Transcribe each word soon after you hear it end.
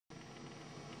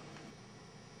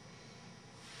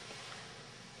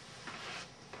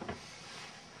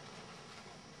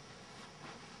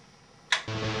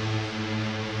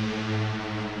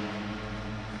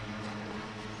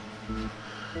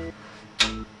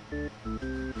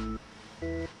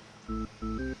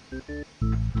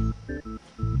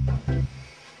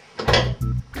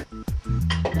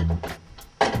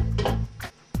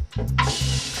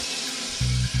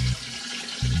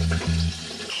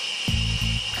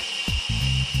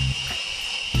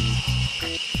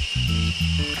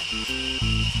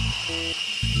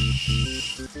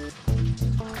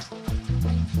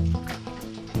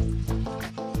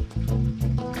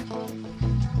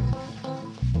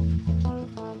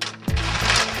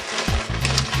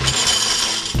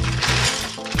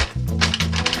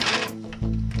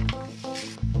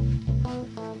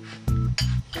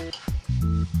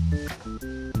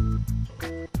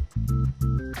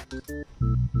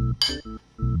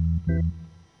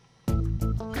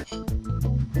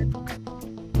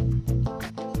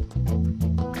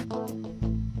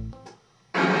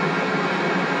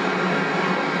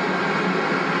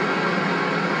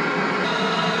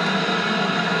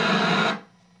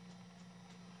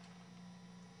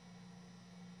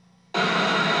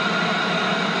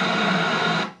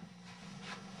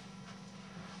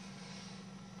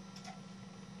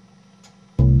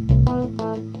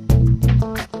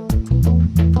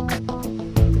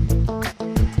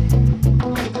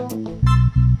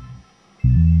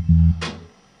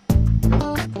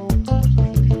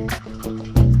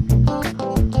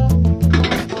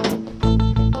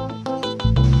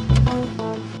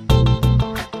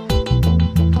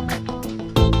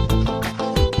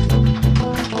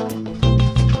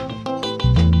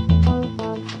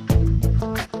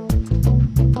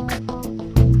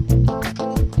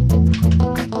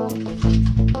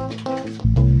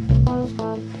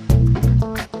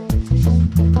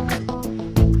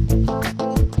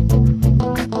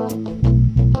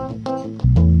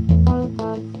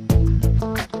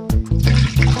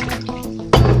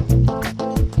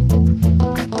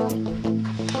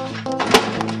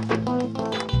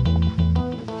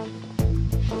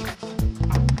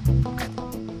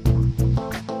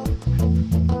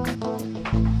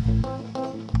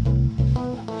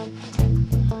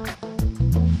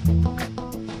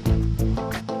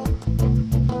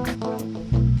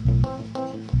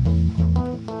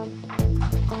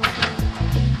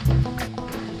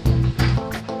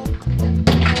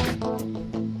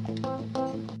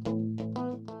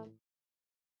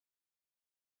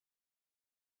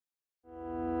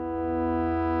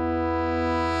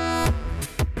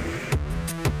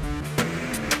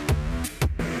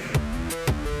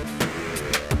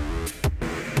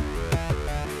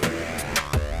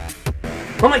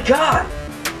Oh my god!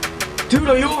 Dude,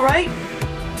 are you alright?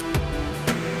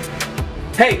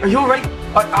 Hey, are you alright?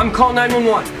 I'm calling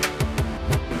 911.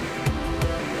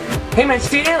 Hey man,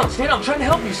 stay down, I'm trying to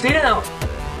help you, stay down.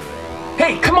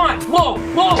 Hey, come on, whoa,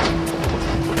 whoa!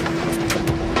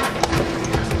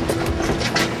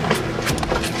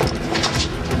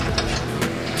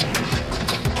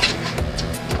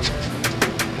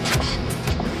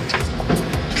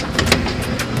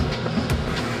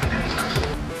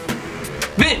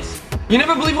 Vince, you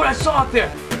never believe what I saw out there.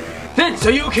 Vince,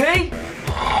 are you okay?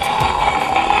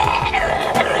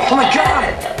 Oh my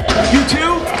god! You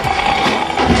too?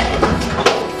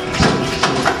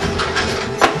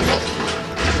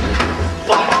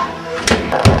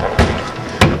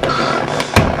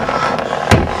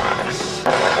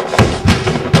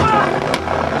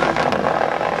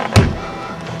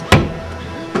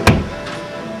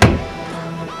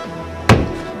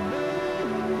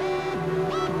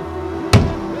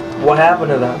 What happened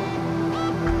to them?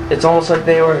 It's almost like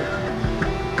they were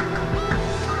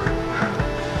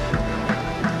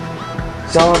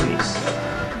zombies.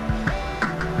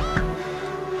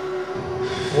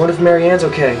 What if Marianne's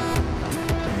okay?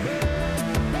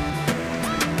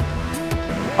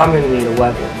 I'm gonna need a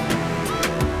weapon.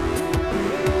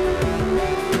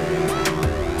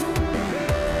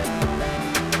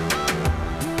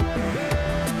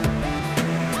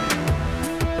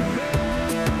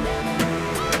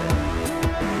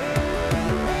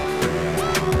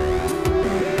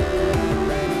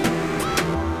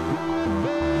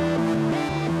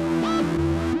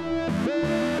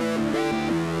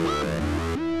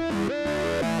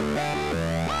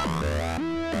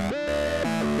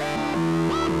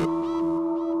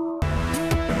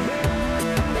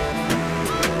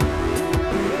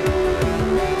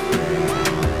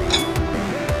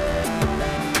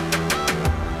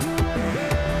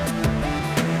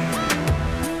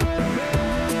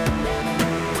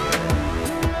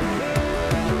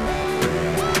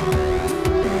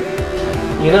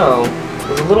 You know,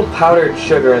 with a little powdered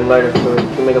sugar and lighter fluid,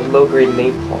 you can make a low-grade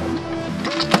napalm.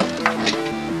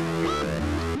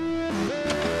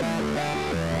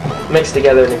 mixed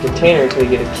together in a container until you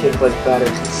get a cake-like batter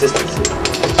consistency.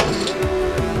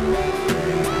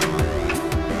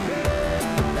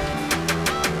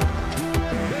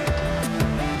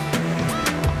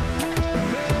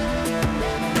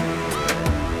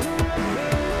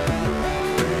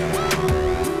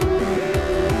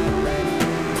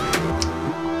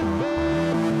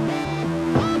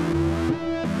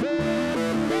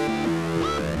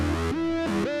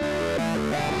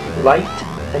 Light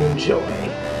and enjoy.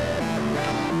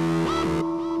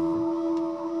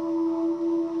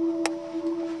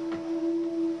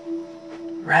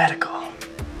 Radical.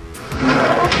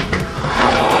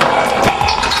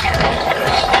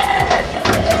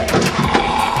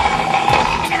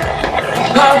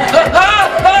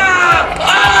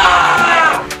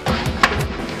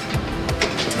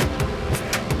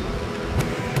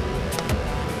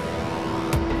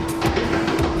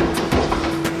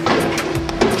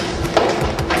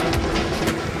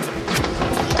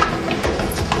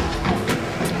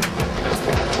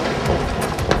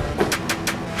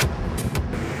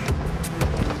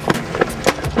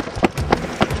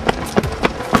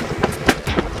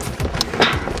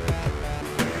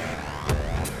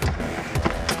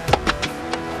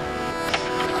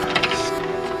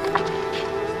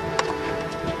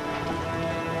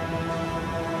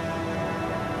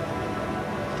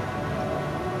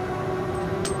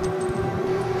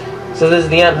 So this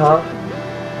is the end, huh?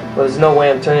 Well, there's no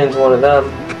way I'm turning into one of them.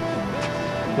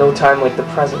 No time like the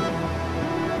present.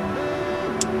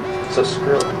 So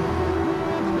screw it.